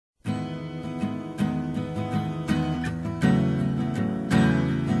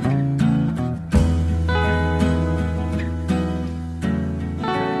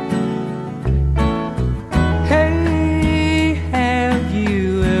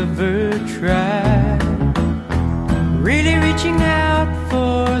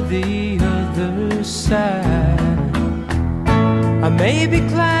side. I may be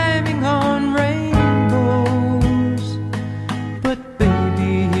climbing on rainbows, but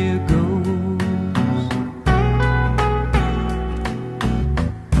baby, here goes.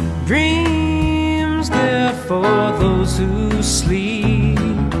 Dreams, they're for those who sleep.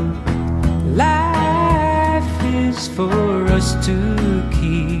 Life is for us to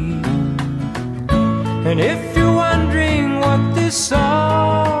keep. And if you're wondering what this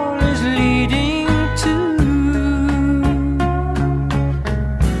all is leading to,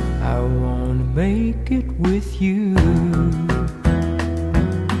 I wanna make it with you.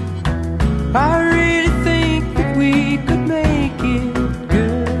 I really think that we could make it,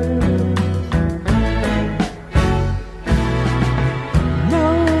 girl. No,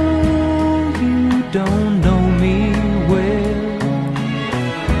 you don't know me well,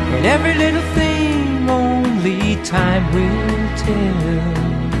 and every little thing only time will tell.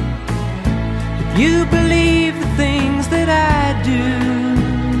 If you believe the things that I do,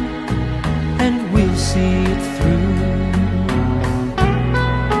 and we'll see it through.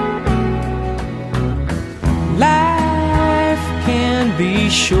 Life can be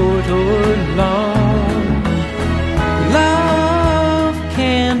short or long. Love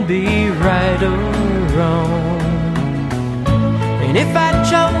can be right or wrong. And if I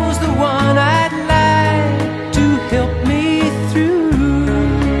chose the one I'd like to help me through,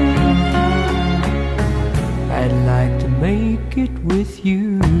 I'd like to make it with you.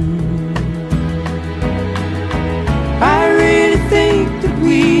 I really think that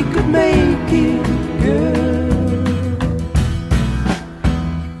we could make it, girl.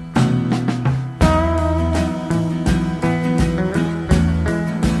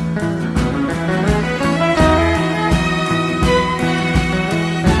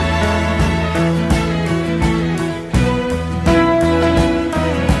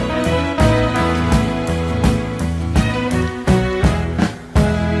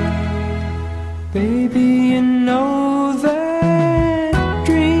 Baby, you know that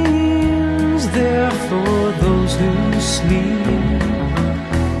dreams, they're for those who sleep.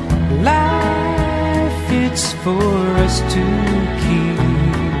 Life, it's for us to keep.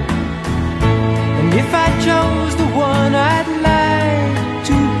 And if I chose the one I